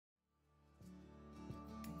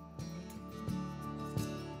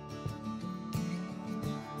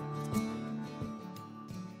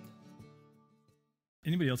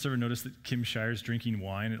Anybody else ever notice that Kim Shire's drinking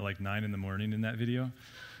wine at like 9 in the morning in that video?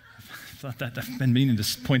 I thought that I've been meaning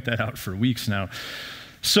to point that out for weeks now.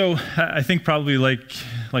 So I think probably like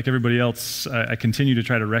everybody else, I continue to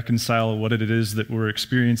try to reconcile what it is that we're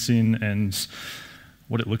experiencing and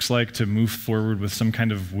what it looks like to move forward with some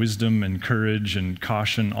kind of wisdom and courage and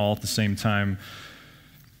caution all at the same time.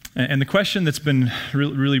 And the question that's been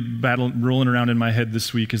really rolling around in my head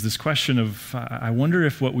this week is this question of, I wonder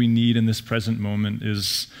if what we need in this present moment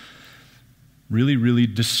is really, really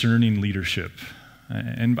discerning leadership.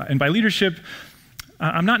 And by leadership,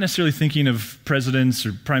 I'm not necessarily thinking of presidents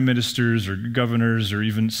or prime ministers or governors or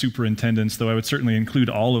even superintendents, though I would certainly include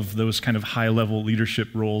all of those kind of high-level leadership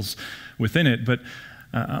roles within it. But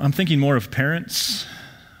I'm thinking more of parents,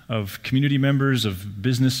 of community members, of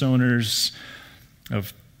business owners,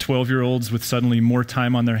 of 12-year-olds with suddenly more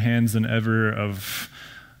time on their hands than ever, of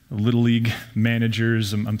Little League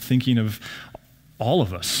managers. I'm thinking of all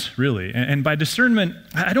of us, really. And by discernment,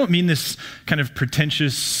 I don't mean this kind of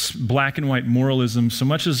pretentious black and white moralism so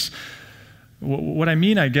much as what I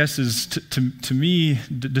mean, I guess, is to me,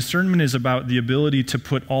 discernment is about the ability to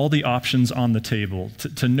put all the options on the table,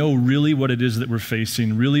 to know really what it is that we're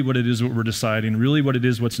facing, really what it is what we're deciding, really what it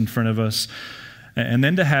is what's in front of us, and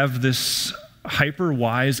then to have this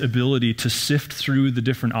hyper-wise ability to sift through the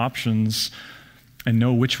different options and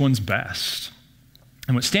know which one's best.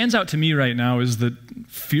 And what stands out to me right now is that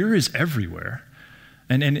fear is everywhere.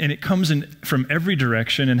 And it comes in from every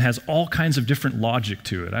direction and has all kinds of different logic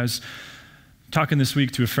to it. I was talking this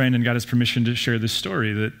week to a friend and got his permission to share this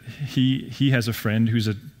story, that he has a friend who's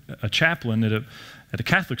a chaplain at a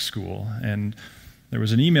Catholic school, and there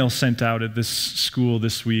was an email sent out at this school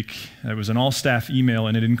this week. It was an all-staff email,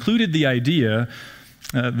 and it included the idea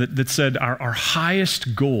that said our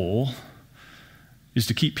highest goal is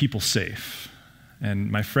to keep people safe. And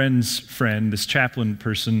my friend's friend, this chaplain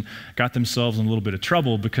person, got themselves in a little bit of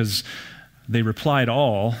trouble because they replied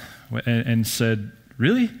all and said,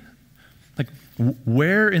 really? Like,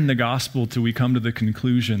 where in the gospel do we come to the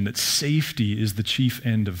conclusion that safety is the chief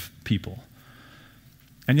end of people?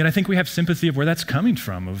 And yet I think we have sympathy of where that's coming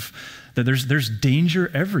from, of that there's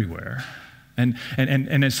danger everywhere. And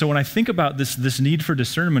so when I think about this need for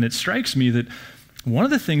discernment, it strikes me that one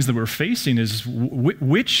of the things that we're facing is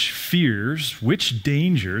which fears, which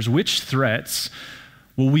dangers, which threats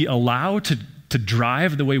will we allow to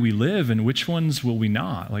drive the way we live, and which ones will we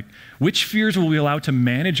not? Like, which fears will we allow to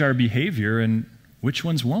manage our behavior, and which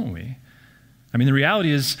ones won't we? I mean, the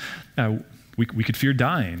reality is we could fear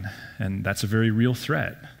dying, and that's a very real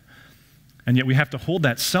threat. And yet we have to hold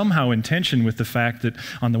that somehow in tension with the fact that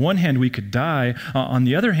on the one hand we could die, on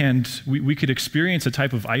the other hand we could experience a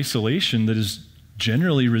type of isolation that is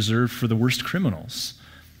generally reserved for the worst criminals.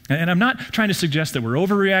 And I'm not trying to suggest that we're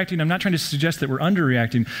overreacting. I'm not trying to suggest that we're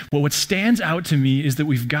underreacting. Well, what stands out to me is that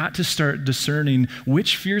we've got to start discerning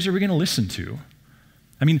which fears are we going to listen to.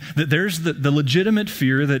 I mean, there's the legitimate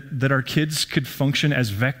fear that our kids could function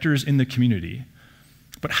as vectors in the community.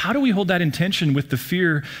 But how do we hold that in tension with the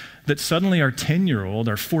fear that suddenly our 10-year-old,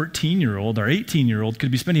 our 14-year-old, our 18-year-old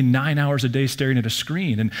could be spending 9 hours a day staring at a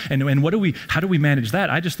screen? And how do we manage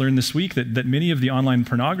that? I just learned this week that many of the online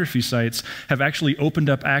pornography sites have actually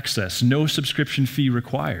opened up access, no subscription fee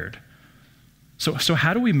required. So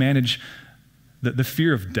how do we manage the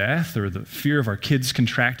fear of death, or the fear of our kids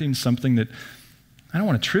contracting something that, I don't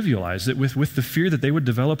want to trivialize it, with the fear that they would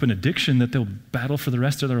develop an addiction that they'll battle for the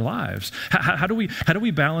rest of their lives? How do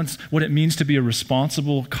we balance what it means to be a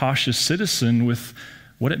responsible, cautious citizen with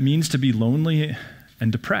what it means to be lonely and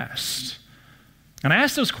depressed? And I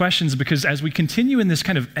ask those questions because as we continue in this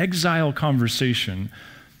kind of exile conversation,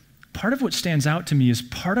 part of what stands out to me is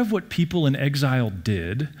part of what people in exile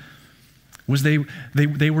did was they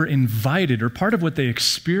were invited, or part of what they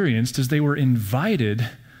experienced is they were invited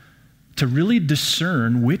to really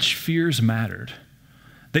discern which fears mattered.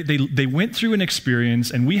 They went through an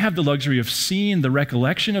experience, and we have the luxury of seeing the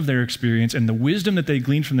recollection of their experience and the wisdom that they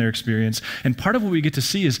gleaned from their experience. And part of what we get to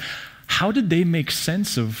see is, how did they make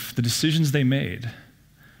sense of the decisions they made?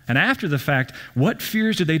 And after the fact, what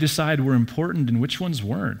fears did they decide were important and which ones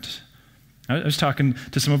weren't? I was talking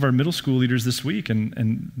to some of our middle school leaders this week,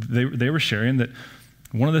 and they were sharing that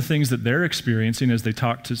one of the things that they're experiencing as they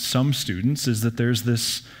talk to some students is that there's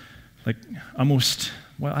this, like, almost,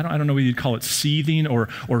 well, I don't know whether you'd call it seething or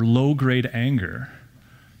low-grade anger.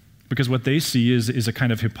 Because what they see is a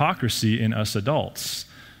kind of hypocrisy in us adults,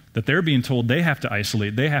 that they're being told they have to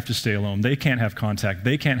isolate, they have to stay alone, they can't have contact,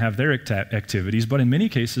 they can't have their activities, but in many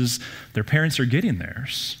cases, their parents are getting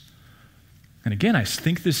theirs. And again, I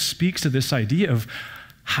think this speaks to this idea of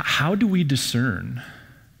how do we discern?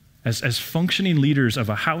 As functioning leaders of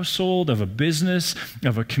a household, of a business,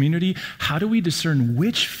 of a community, how do we discern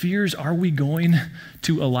which fears are we going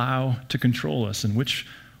to allow to control us and which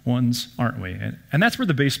ones aren't we? And that's where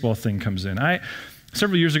the baseball thing comes in.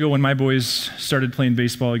 Several years ago when my boys started playing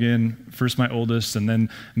baseball again, first my oldest and then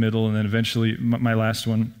middle and then eventually my last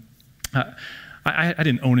one, I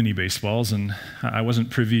didn't own any baseballs, and I wasn't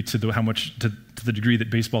privy to the degree that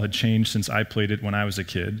baseball had changed since I played it when I was a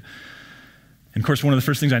kid. And of course, one of the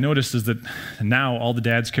first things I noticed is that now all the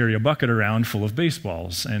dads carry a bucket around full of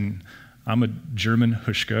baseballs, and I'm a German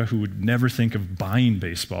Huschka who would never think of buying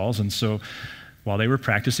baseballs, and so while they were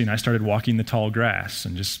practicing, I started walking the tall grass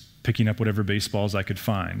and just picking up whatever baseballs I could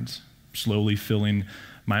find, slowly filling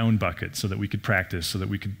my own bucket so that we could practice,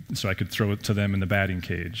 so I could throw it to them in the batting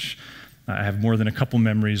cage. I have more than a couple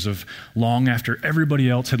memories of long after everybody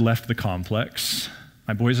else had left the complex,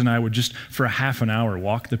 my boys and I would just, for a half an hour,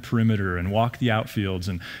 walk the perimeter and walk the outfields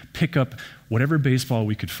and pick up whatever baseball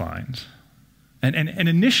we could find. And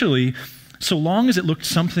initially, so long as it looked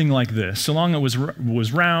something like this, so long as it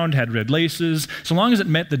was round, had red laces, so long as it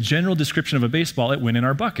met the general description of a baseball, it went in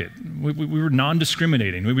our bucket. We were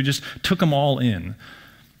non-discriminating. We just took them all in.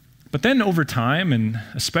 But then over time, and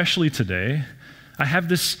especially today, I have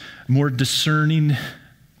this more discerning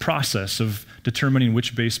process of determining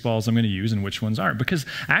which baseballs I'm going to use and which ones aren't. Because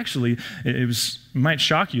actually, it might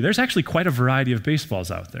shock you, there's actually quite a variety of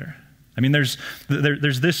baseballs out there. I mean, there's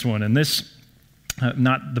this one, and this,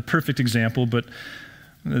 not the perfect example, but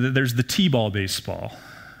there's the T-ball baseball.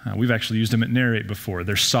 We've actually used them at Narrate before.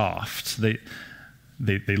 They're soft. They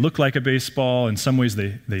look like a baseball. In some ways,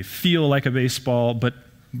 they feel like a baseball,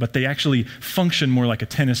 but they actually function more like a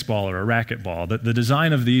tennis ball or a racquetball. The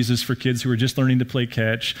design of these is for kids who are just learning to play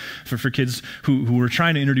catch, for kids who are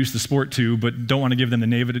trying to introduce the sport to, but don't want to give them the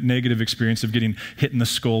negative experience of getting hit in the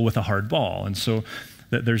skull with a hard ball. And so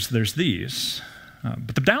there's these.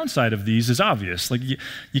 But the downside of these is obvious. Like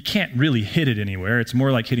you can't really hit it anywhere. It's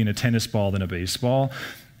more like hitting a tennis ball than a baseball.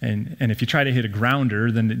 And if you try to hit a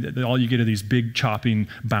grounder, then all you get are these big chopping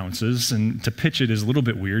bounces, and to pitch it is a little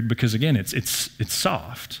bit weird because, again, it's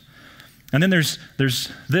soft. And then there's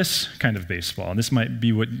this kind of baseball, and this might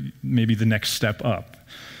be what maybe the next step up.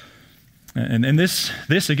 And this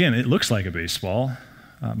again, it looks like a baseball,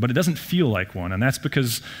 but it doesn't feel like one, and that's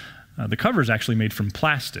because the cover is actually made from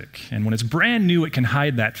plastic, and when it's brand new, it can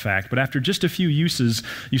hide that fact, but after just a few uses,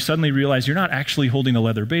 you suddenly realize you're not actually holding a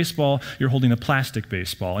leather baseball, you're holding a plastic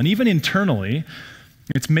baseball. And even internally,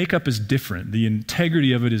 its makeup is different. The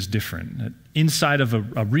integrity of it is different. Inside of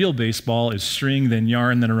a real baseball is string, then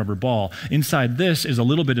yarn, then a rubber ball. Inside this is a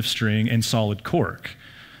little bit of string and solid cork.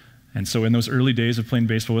 And so in those early days of playing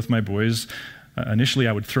baseball with my boys, initially,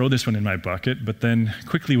 I would throw this one in my bucket, but then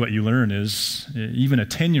quickly what you learn is even a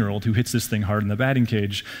 10-year-old who hits this thing hard in the batting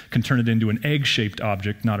cage can turn it into an egg-shaped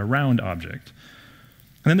object, not a round object.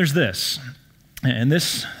 And then there's this, and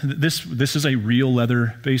this is a real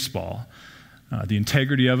leather baseball. The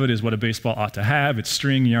integrity of it is what a baseball ought to have. It's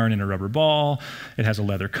string, yarn, and a rubber ball. It has a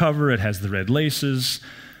leather cover. It has the red laces.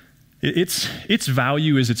 Its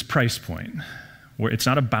value is its price point, where it's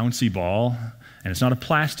not a bouncy ball, and it's not a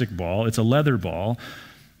plastic ball, it's a leather ball,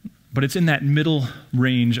 but it's in that middle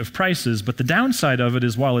range of prices. But the downside of it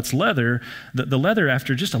is while it's leather, the leather,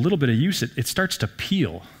 after just a little bit of use, it starts to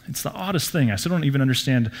peel. It's the oddest thing. I still don't even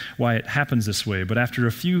understand why it happens this way, but after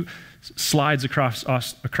a few slides across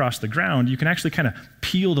the ground, you can actually kind of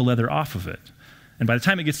peel the leather off of it. And by the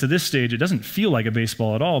time it gets to this stage, it doesn't feel like a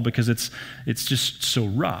baseball at all because it's just so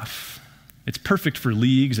rough. It's perfect for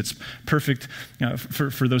leagues. It's perfect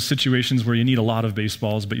for those situations where you need a lot of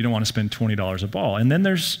baseballs, but you don't want to spend $20 a ball. And then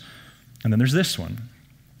there's this one.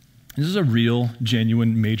 This is a real,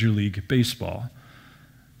 genuine Major League Baseball.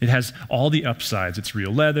 It has all the upsides. It's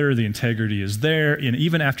real leather. The integrity is there. And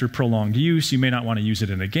even after prolonged use, you may not want to use it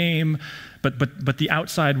in a game, but the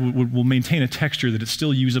outside will maintain a texture that it's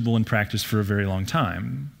still usable in practice for a very long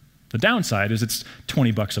time. The downside is it's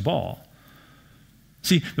 $20 a ball.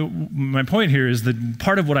 See, my point here is that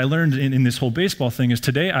part of what I learned in this whole baseball thing is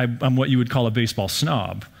today I'm what you would call a baseball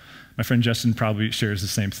snob. My friend Justin probably shares the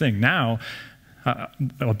same thing. Now,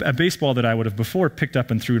 a baseball that I would have before picked up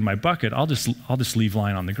and threw in my bucket, I'll just leave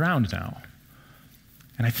lying on the ground now.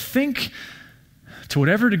 And I think, to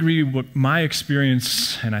whatever degree what my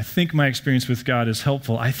experience, and I think my experience with God is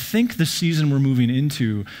helpful, I think the season we're moving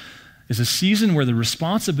into is a season where the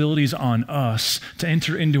responsibility is on us to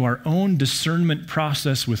enter into our own discernment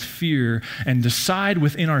process with fear and decide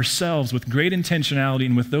within ourselves with great intentionality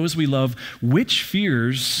and with those we love, which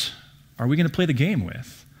fears are we going to play the game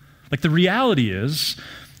with? Like the reality is,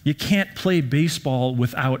 you can't play baseball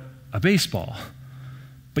without a baseball.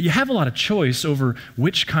 But you have a lot of choice over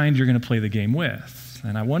which kind you're going to play the game with.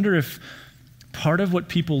 And I wonder if part of what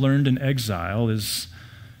people learned in exile is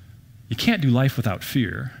you can't do life without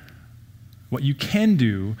fear. What you can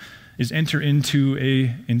do is enter into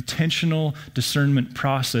an intentional discernment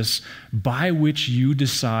process by which you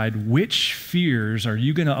decide which fears are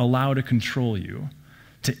you going to allow to control you,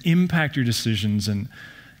 to impact your decisions, and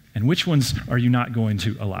which ones are you not going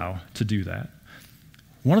to allow to do that.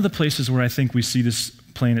 One of the places where I think we see this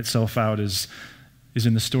playing itself out is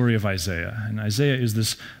in the story of Isaiah. And Isaiah is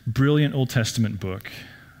this brilliant Old Testament book.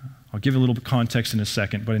 I'll give a little context in a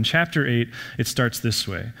second, but in chapter 8, it starts this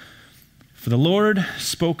way. For the Lord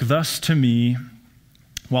spoke thus to me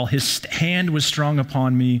while his hand was strong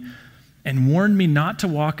upon me and warned me not to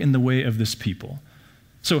walk in the way of this people.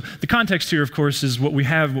 So the context here, of course, is what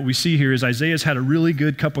we see here is Isaiah's had a really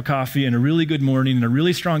good cup of coffee and a really good morning and a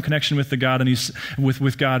really strong connection with God, and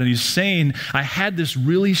he's saying, I had this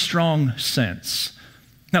really strong sense.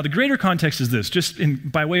 Now, the greater context is this,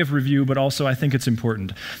 by way of review, but also I think it's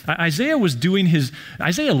important. Isaiah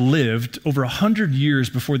lived over 100 years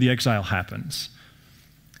before the exile happens.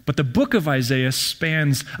 But the book of Isaiah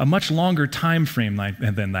spans a much longer time frame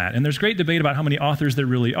than that. And there's great debate about how many authors there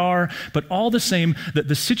really are, but all the same,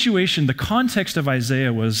 the situation, the context of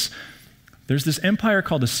Isaiah was, there's this empire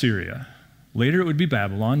called Assyria. Later it would be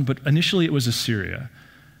Babylon, but initially it was Assyria.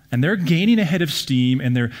 And they're gaining a head of steam,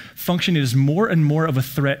 and they're functioning as more and more of a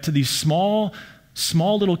threat to these small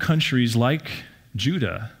little countries like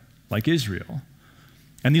Judah, like Israel.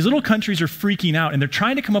 And these little countries are freaking out, and they're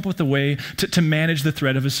trying to come up with a way to manage the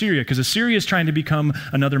threat of Assyria, because Assyria is trying to become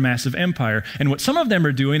another massive empire. And what some of them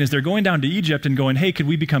are doing is they're going down to Egypt and going, hey, could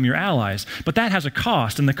we become your allies? But that has a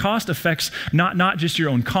cost, and the cost affects not just your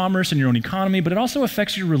own commerce and your own economy, but it also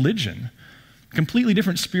affects your religion. A completely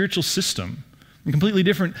different spiritual system. A completely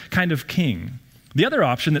different kind of king. The other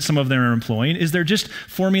option that some of them are employing is they're just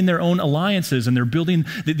forming their own alliances, and they're building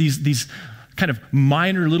these kind of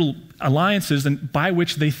minor little alliances by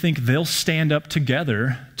which they think they'll stand up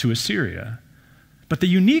together to Assyria. But the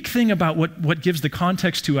unique thing about what gives the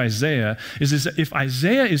context to Isaiah is that if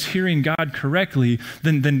Isaiah is hearing God correctly,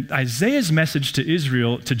 then Isaiah's message to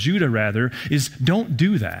Israel, to Judah rather, is don't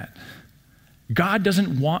do that. God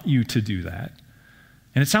doesn't want you to do that.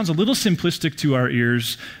 And it sounds a little simplistic to our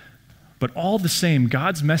ears, but all the same,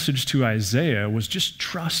 God's message to Isaiah was just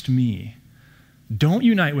trust me. Don't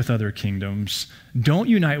unite with other kingdoms. Don't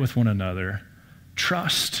unite with one another.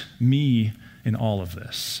 Trust me in all of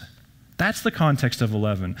this. That's the context of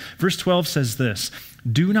 11. Verse 12 says this,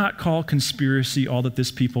 do not call conspiracy all that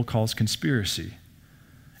this people calls conspiracy,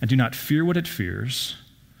 and do not fear what it fears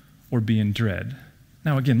or be in dread.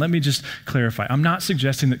 Now, again, let me just clarify. I'm not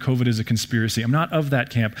suggesting that COVID is a conspiracy. I'm not of that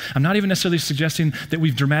camp. I'm not even necessarily suggesting that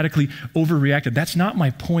we've dramatically overreacted. That's not my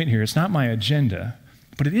point here. It's not my agenda.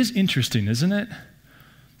 But it is interesting, isn't it?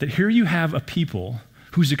 That here you have a people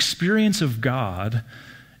whose experience of God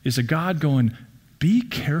is a God going, be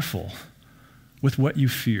careful with what you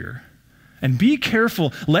fear. And be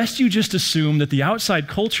careful lest you just assume that the outside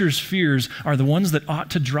culture's fears are the ones that ought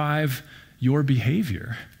to drive your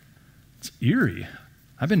behavior. It's eerie.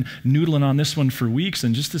 I've been noodling on this one for weeks,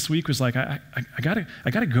 and just this week was like, I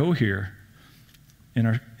gotta go here in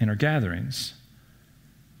our gatherings.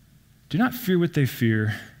 Do not fear what they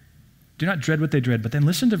fear. Do not dread what they dread. But then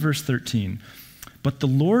listen to verse 13. But the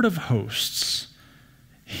Lord of hosts,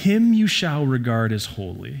 him you shall regard as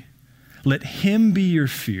holy. Let him be your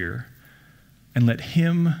fear, and let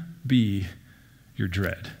him be your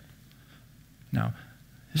dread. Now,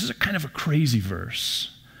 this is a kind of a crazy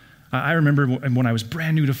verse. I remember when I was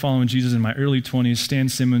brand new to following Jesus in my early 20s, Stan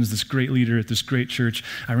Simmons, this great leader at this great church,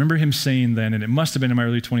 I remember him saying then, and it must have been in my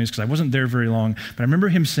early 20s because I wasn't there very long, but I remember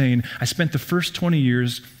him saying, I spent the first 20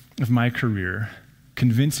 years of my career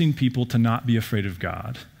convincing people to not be afraid of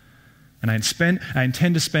God. And I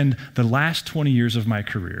intend to spend the last 20 years of my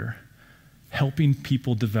career helping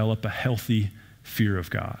people develop a healthy fear of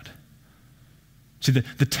God. See,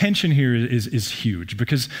 the tension here is huge,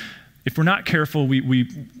 because if we're not careful, we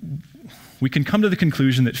can come to the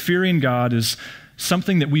conclusion that fearing God is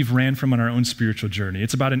something that we've ran from on our own spiritual journey.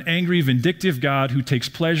 It's about an angry, vindictive God who takes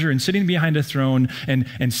pleasure in sitting behind a throne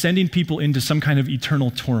and sending people into some kind of eternal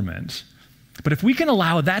torment. But if we can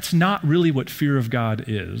allow that's not really what fear of God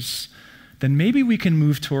is, then maybe we can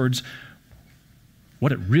move towards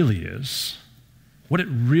what it really is, what it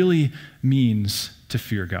really means to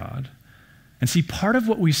fear God. And see, part of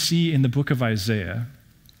what we see in the book of Isaiah,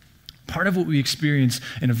 Part of what we experience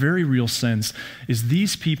in a very real sense is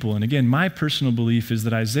these people, and again, my personal belief is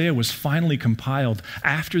that Isaiah was finally compiled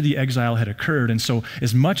after the exile had occurred, and so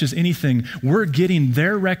as much as anything, we're getting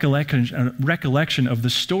their recollection of the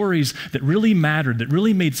stories that really mattered, that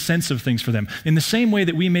really made sense of things for them. In the same way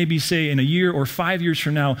that we maybe say in a year or 5 years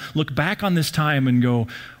from now, look back on this time and go,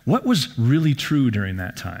 what was really true during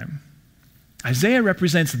that time? Isaiah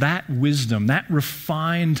represents that wisdom, that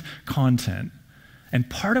refined content. And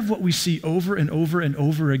part of what we see over and over and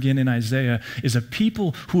over again in Isaiah is a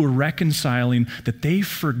people who are reconciling that they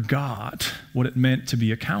forgot what it meant to be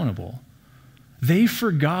accountable. They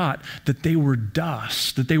forgot that they were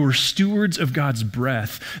dust, that they were stewards of God's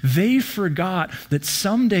breath. They forgot that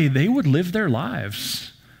someday they would live their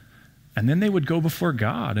lives, and then they would go before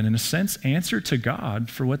God and, in a sense, answer to God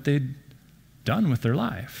for what they'd done with their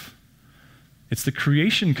life. It's the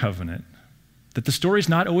creation covenant. That the story is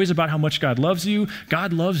not always about how much God loves you.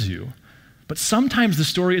 God loves you. But sometimes the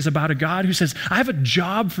story is about a God who says, I have a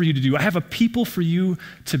job for you to do. I have a people for you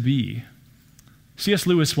to be. C.S.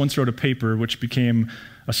 Lewis once wrote a paper which became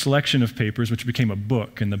a selection of papers which became a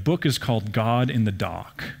book, and the book is called God in the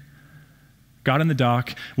Dock. God in the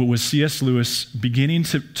Dock, what was C.S. Lewis beginning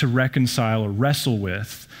to reconcile or wrestle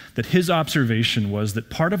with, that his observation was that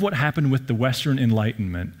part of what happened with the Western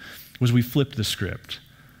Enlightenment was we flipped the script.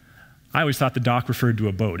 I always thought the dock referred to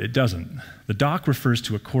a boat. It doesn't. The dock refers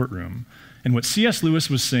to a courtroom. And what C.S. Lewis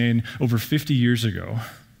was saying over 50 years ago,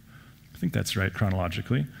 I think that's right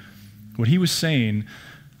chronologically, what he was saying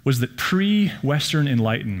was that pre-Western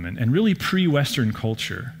Enlightenment and really pre-Western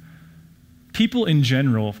culture, people in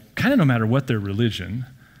general, kind of no matter what their religion,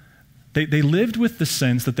 they lived with the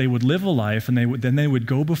sense that they would live a life and then they would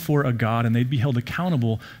go before a God and they'd be held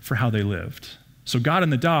accountable for how they lived. So God in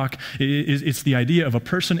the dock, it's the idea of a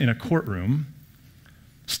person in a courtroom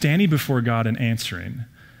standing before God and answering.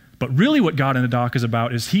 But really what God in the dock is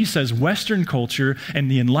about is he says Western culture and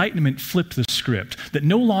the Enlightenment flipped the script, that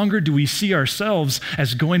no longer do we see ourselves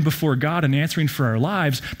as going before God and answering for our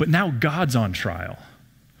lives, but now God's on trial.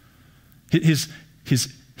 His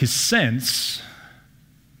sense,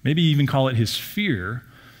 maybe even call it his fear,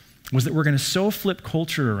 was that we're going to so flip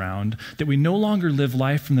culture around that we no longer live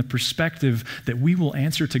life from the perspective that we will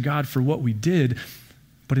answer to God for what we did,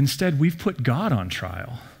 but instead we've put God on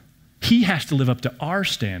trial. He has to live up to our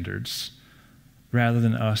standards rather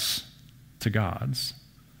than us to God's.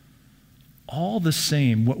 All the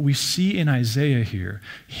same, what we see in Isaiah here,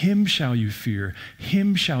 him shall you fear,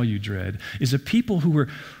 him shall you dread, is a people who are,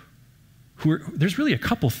 there's really a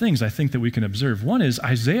couple things I think that we can observe. One is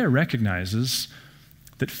Isaiah recognizes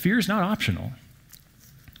that fear is not optional.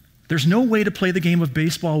 There's no way to play the game of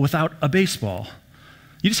baseball without a baseball.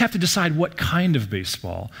 You just have to decide what kind of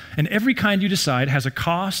baseball. And every kind you decide has a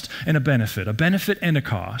cost and a benefit and a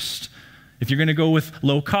cost. If you're going to go with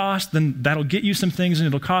low cost, then that'll get you some things and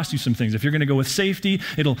it'll cost you some things. If you're going to go with safety,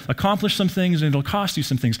 it'll accomplish some things and it'll cost you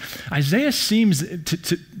some things. Isaiah seems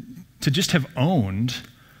to just have owned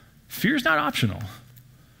fear is not optional.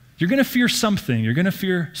 You're going to fear something. You're going to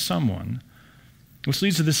fear someone. Which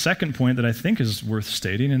leads to the second point that I think is worth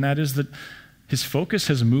stating, and that is that his focus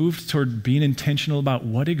has moved toward being intentional about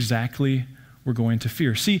what exactly we're going to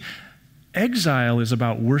fear. See, exile is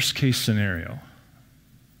about worst case scenario.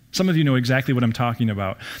 Some of you know exactly what I'm talking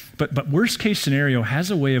about, but worst case scenario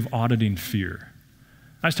has a way of auditing fear.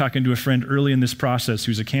 I was talking to a friend early in this process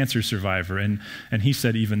who's a cancer survivor, and he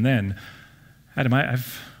said even then, Adam,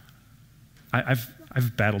 I've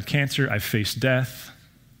battled cancer, I've faced death.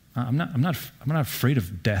 I'm not afraid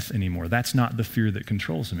of death anymore. That's not the fear that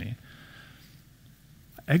controls me.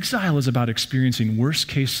 Exile is about experiencing worst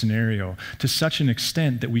case scenario to such an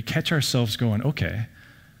extent that we catch ourselves going, okay,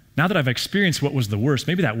 now that I've experienced what was the worst,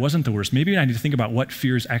 maybe that wasn't the worst. Maybe I need to think about what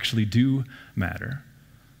fears actually do matter.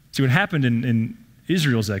 See, what happened in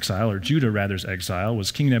Israel's exile, or Judah rather's exile,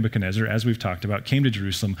 was King Nebuchadnezzar, as we've talked about, came to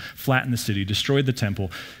Jerusalem, flattened the city, destroyed the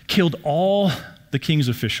temple, killed all the king's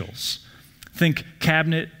officials. Think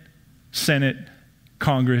cabinet, Senate,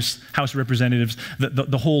 Congress, House of Representatives,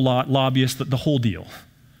 the whole lot, lobbyists, the whole deal,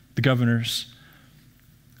 the governors.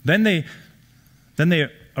 Then they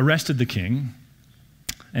arrested the king,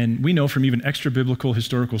 and we know from even extra-biblical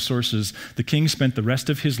historical sources, the king spent the rest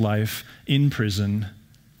of his life in prison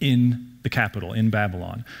in the capital, in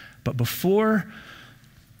Babylon. But before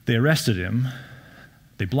they arrested him,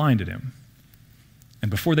 they blinded him.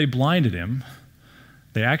 And before they blinded him,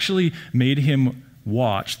 they actually made him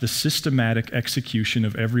watch the systematic execution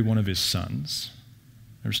of every one of his sons.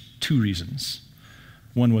 There's two reasons.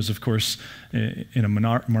 One was, of course, in a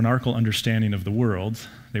monarchical understanding of the world,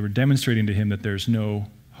 they were demonstrating to him that there's no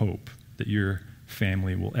hope, that you're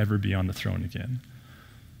family will ever be on the throne again.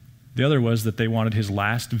 The other was that they wanted his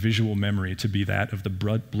last visual memory to be that of the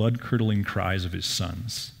blood-curdling cries of his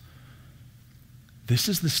sons. This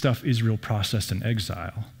is the stuff Israel processed in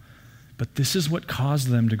exile, but this is what caused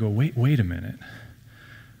them to go, wait a minute.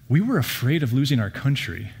 We were afraid of losing our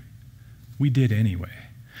country. We did anyway.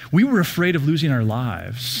 We were afraid of losing our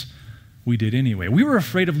lives. We did anyway. We were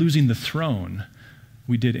afraid of losing the throne.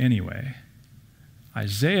 We did anyway.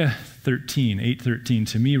 Isaiah 8:13,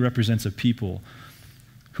 to me represents a people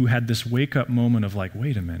who had this wake-up moment of like,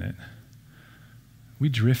 wait a minute. We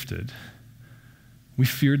drifted. We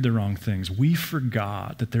feared the wrong things. We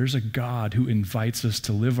forgot that there's a God who invites us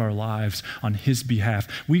to live our lives on his behalf.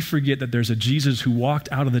 We forget that there's a Jesus who walked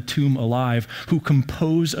out of the tomb alive, who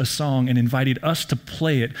composed a song and invited us to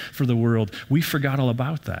play it for the world. We forgot all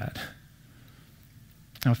about that.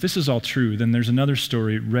 Now, if this is all true, then there's another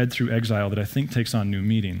story read through exile that I think takes on new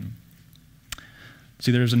meaning.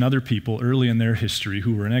 See, there's another people early in their history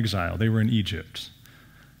who were in exile. They were in Egypt.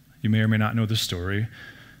 You may or may not know the story,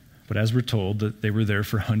 but as we're told, that they were there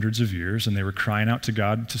for hundreds of years, and they were crying out to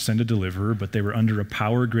God to send a deliverer, but they were under a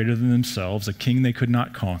power greater than themselves, a king they could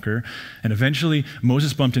not conquer. And eventually,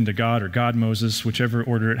 Moses bumped into God, or God Moses, whichever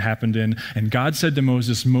order it happened in, and God said to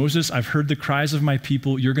Moses, Moses, I've heard the cries of my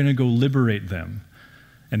people. You're going to go liberate them.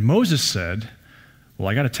 And Moses said, well,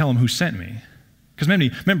 I got to tell them who sent me. Because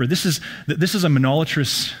remember, this is a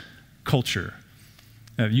monolatrous culture.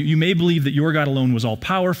 You may believe that your God alone was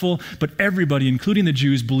all-powerful, but everybody, including the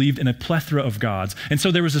Jews, believed in a plethora of gods. And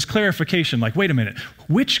so there was this clarification, like, wait a minute,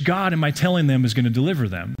 which God am I telling them is going to deliver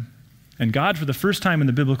them? And God, for the first time in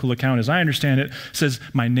the biblical account, as I understand it, says,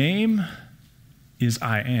 my name is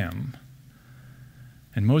I am.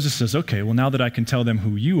 And Moses says, okay, well, now that I can tell them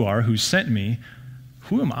who you are, who sent me,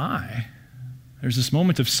 who am I? There's this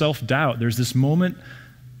moment of self-doubt. There's this moment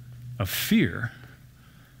of fear.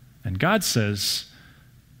 And God says,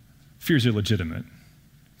 fear's illegitimate.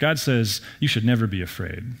 God says, you should never be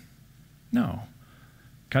afraid. No.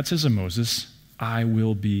 God says to Moses, I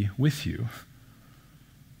will be with you.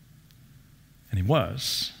 And he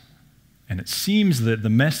was. And it seems that the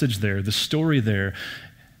message there, the story there,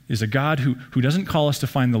 is a God who doesn't call us to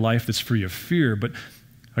find the life that's free of fear, but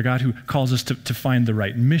a God who calls us to find the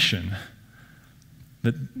right mission.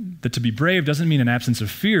 That to be brave doesn't mean an absence of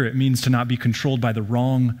fear. It means to not be controlled by the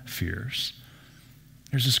wrong fears.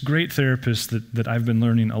 There's this great therapist that I've been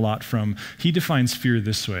learning a lot from. He defines fear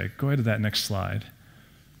this way. Go ahead to that next slide.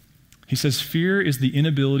 He says, fear is the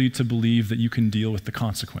inability to believe that you can deal with the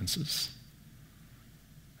consequences.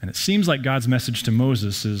 And it seems like God's message to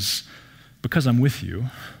Moses is, because I'm with you,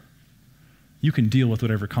 you can deal with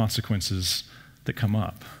whatever consequences that come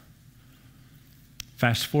up.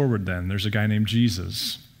 Fast forward then, there's a guy named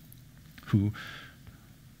Jesus who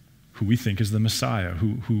we think is the Messiah,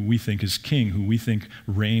 who we think is king, who we think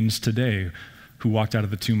reigns today, who walked out of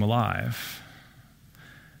the tomb alive.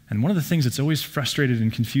 And one of the things that's always frustrated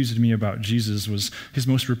and confused me about Jesus was his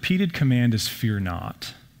most repeated command is fear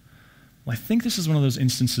not. Well, I think this is one of those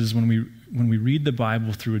instances when we read the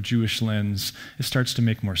Bible through a Jewish lens, it starts to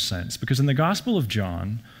make more sense. Because in the Gospel of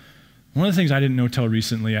John, one of the things I didn't know till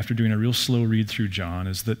recently after doing a real slow read through John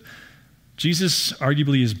is that Jesus,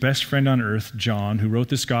 arguably his best friend on earth, John, who wrote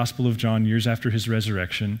this Gospel of John years after his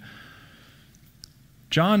resurrection,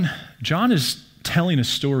 John is telling a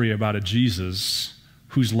story about a Jesus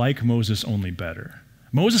who's like Moses, only better.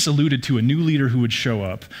 Moses alluded to a new leader who would show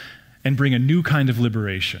up and bring a new kind of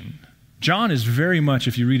liberation. John is very much,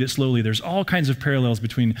 if you read it slowly, there's all kinds of parallels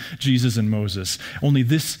between Jesus and Moses, only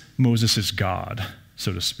this Moses is God,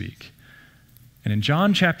 so to speak. And in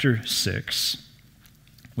John chapter 6,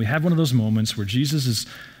 we have one of those moments where Jesus is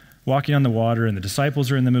walking on the water and the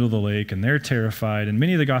disciples are in the middle of the lake and they're terrified, and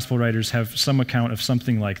many of the gospel writers have some account of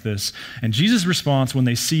something like this. And Jesus' response when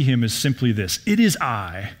they see him is simply this: "It is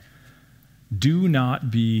I. Do not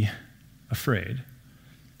be afraid."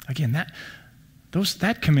 Again,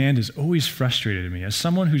 that command has always frustrated me. As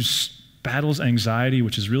someone who battles anxiety,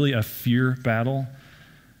 which is really a fear battle,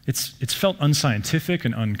 it's felt unscientific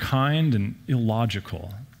and unkind and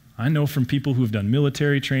illogical. I know from people who have done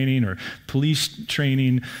military training or police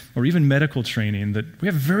training or even medical training that we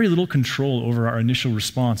have very little control over our initial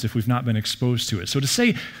response if we've not been exposed to it. So to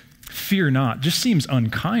say, fear not, just seems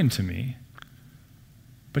unkind to me.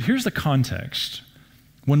 But here's the context.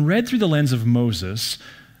 When read through the lens of Moses,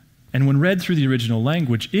 and when read through the original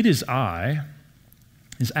language, "it is I"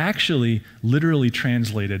 is actually literally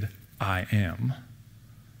translated, "I am."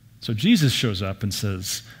 So Jesus shows up and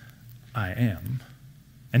says, "I am."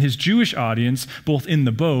 And his Jewish audience, both in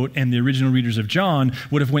the boat and the original readers of John,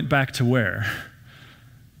 would have went back to where?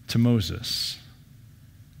 To Moses.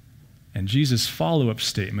 And Jesus' follow-up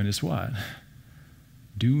statement is what?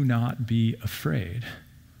 Do not be afraid.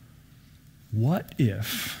 What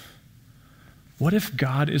if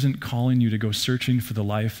God isn't calling you to go searching for the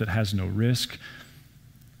life that has no risk?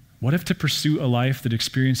 What if to pursue a life that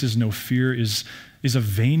experiences no fear is a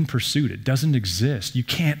vain pursuit? It doesn't exist. You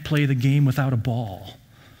can't play the game without a ball.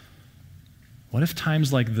 What if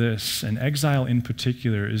times like this, and Exile in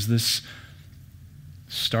particular, is this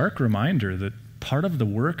stark reminder that part of the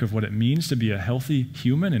work of what it means to be a healthy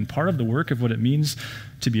human and part of the work of what it means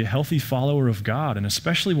to be a healthy follower of God, and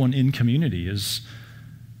especially one in community, is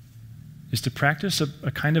to practice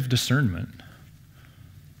a kind of discernment.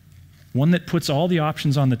 One that puts all the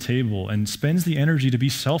options on the table and spends the energy to be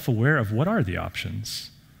self-aware of what are the options.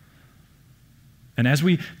 And as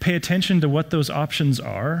we pay attention to what those options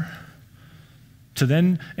are, to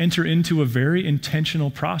then enter into a very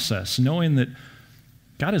intentional process, knowing that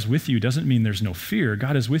God is with you doesn't mean there's no fear.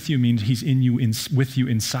 God is with you means he's in you, with you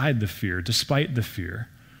inside the fear, despite the fear.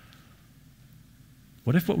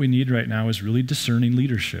 What if what we need right now is really discerning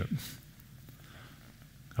leadership?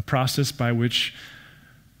 A process by which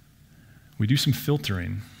we do some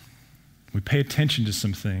filtering. We pay attention to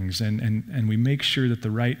some things and we make sure that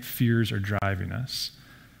the right fears are driving us.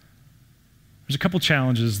 There's a couple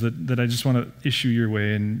challenges that I just want to issue your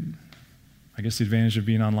way, and I guess the advantage of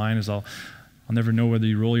being online is I'll never know whether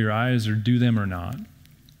you roll your eyes or do them or not.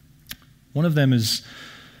 One of them is,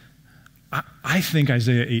 I think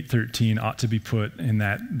Isaiah 8:13 ought to be put in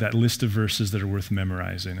that list of verses that are worth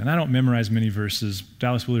memorizing. And I don't memorize many verses.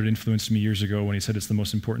 Dallas Willard influenced me years ago when he said it's the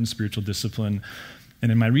most important spiritual discipline.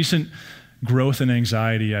 And in my recent growth and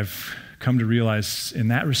anxiety, I've come to realize in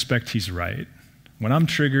that respect he's right. When I'm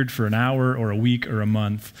triggered for an hour or a week or a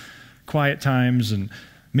month, quiet times and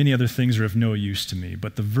many other things are of no use to me.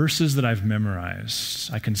 But the verses that I've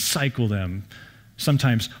memorized, I can cycle them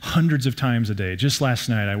sometimes hundreds of times a day. Just last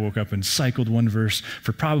night, I woke up and cycled one verse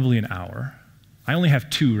for probably an hour. I only have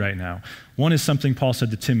two right now. One is something Paul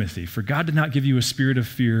said to Timothy: "For God did not give you a spirit of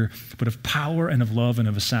fear, but of power and of love and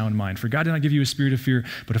of a sound mind." For God did not give you a spirit of fear,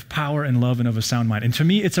 but of power and love and of a sound mind. And to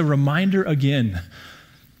me, it's a reminder again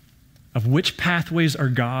of which pathways are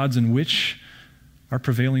God's and which are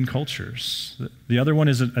prevailing cultures. The other one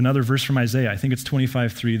is another verse from Isaiah. I think it's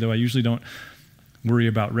 25:3, though I usually don't worry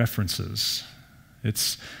about references.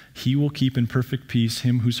 It's, "He will keep in perfect peace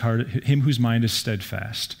him whose mind is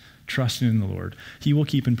steadfast, trusting in the Lord. He will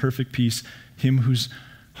keep in perfect peace him whose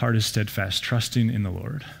heart is steadfast, trusting in the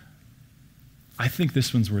Lord." I think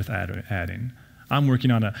this one's worth adding. I'm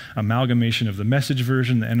working on an amalgamation of the Message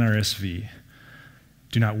version, the NRSV.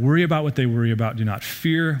 Do not worry about what they worry about. Do not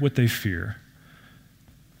fear what they fear.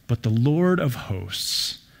 But the Lord of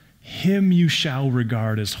hosts, him you shall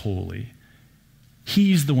regard as holy.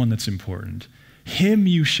 He's the one that's important. Him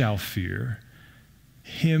you shall fear.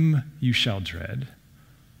 Him you shall dread.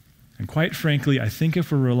 And quite frankly, I think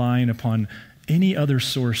if we're relying upon any other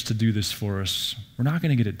source to do this for us, we're not going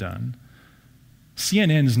to get it done.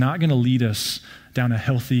 CNN is not going to lead us down a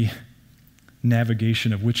healthy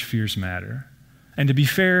navigation of which fears matter. And to be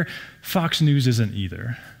fair, Fox News isn't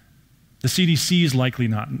either. The CDC is likely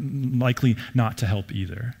not to help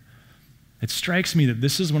either. It strikes me that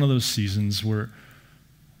this is one of those seasons where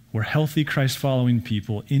healthy Christ-following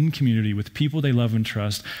people in community with people they love and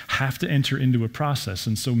trust have to enter into a process.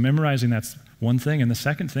 And so memorizing, that's one thing. And the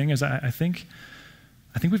second thing is I think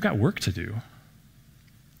we've got work to do.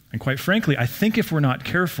 And quite frankly, I think if we're not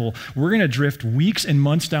careful, we're going to drift weeks and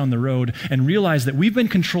months down the road and realize that we've been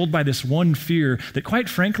controlled by this one fear that quite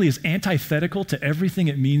frankly is antithetical to everything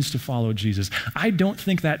it means to follow Jesus. I don't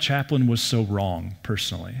think that chaplain was so wrong,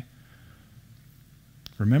 personally.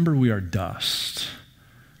 Remember, we are dust.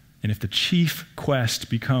 And if the chief quest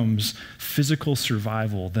becomes physical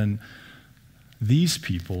survival, then these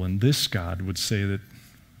people and this God would say that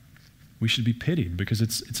we should be pitied because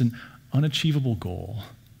it's an unachievable goal.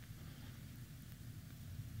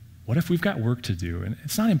 What if we've got work to do? And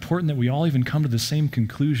it's not important that we all even come to the same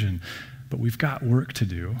conclusion, but we've got work to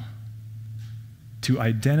do to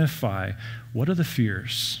identify what are the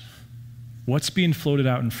fears, what's being floated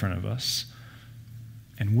out in front of us,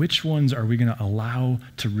 and which ones are we going to allow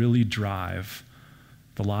to really drive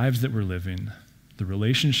the lives that we're living, the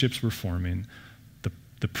relationships we're forming,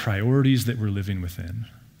 the priorities that we're living within.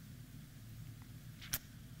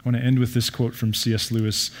 I want to end with this quote from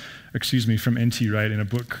from N.T. Wright in a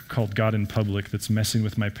book called God in Public that's messing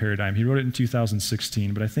with my paradigm. He wrote it in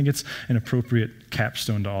 2016, but I think it's an appropriate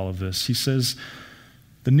capstone to all of this. He says,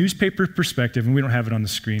 "The newspaper perspective," and we don't have it on the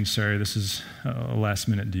screen, sorry, this is a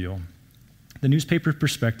last-minute deal. "The newspaper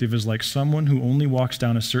perspective is like someone who only walks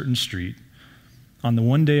down a certain street on the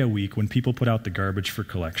one day a week when people put out the garbage for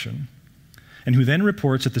collection, and who then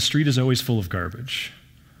reports that the street is always full of garbage.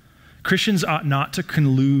 Christians ought not to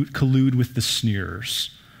collude with the sneerers.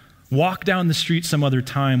 Walk down the street some other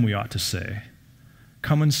time, we ought to say.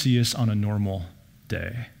 Come and see us on a normal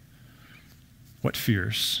day. What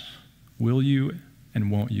fears will you and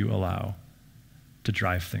won't you allow to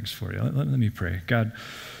drive things for you? Let me pray. God,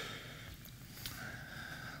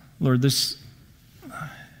 Lord, this,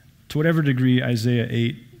 to whatever degree Isaiah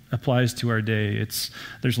 8 applies to our day,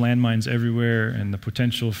 there's landmines everywhere, and the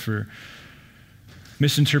potential for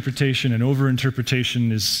misinterpretation and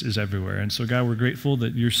overinterpretation is everywhere. And so, God, we're grateful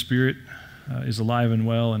that your Spirit is alive and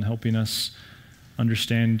well and helping us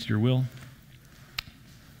understand your will.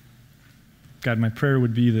 God, my prayer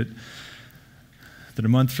would be that a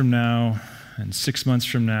month from now, and 6 months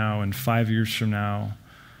from now, and 5 years from now,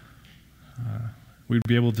 we'd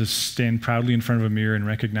be able to stand proudly in front of a mirror and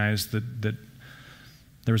recognize that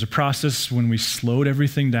there was a process when we slowed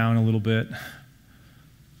everything down a little bit,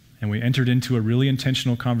 and we entered into a really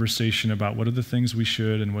intentional conversation about what are the things we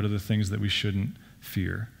should and what are the things that we shouldn't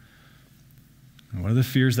fear. And what are the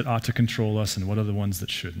fears that ought to control us and what are the ones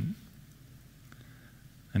that shouldn't.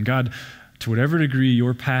 And God, to whatever degree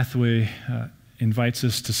your pathway invites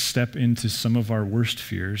us to step into some of our worst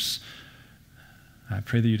fears, I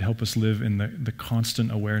pray that you'd help us live in the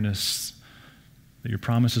constant awareness that your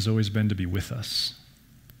promise has always been to be with us,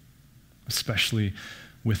 especially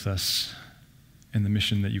with us in the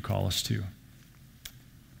mission that you call us to.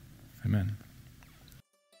 Amen.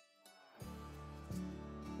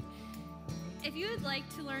 If you would like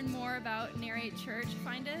to learn more about Narrate Church,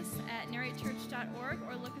 find us at narratechurch.org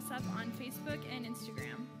or look us up on Facebook and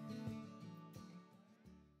Instagram.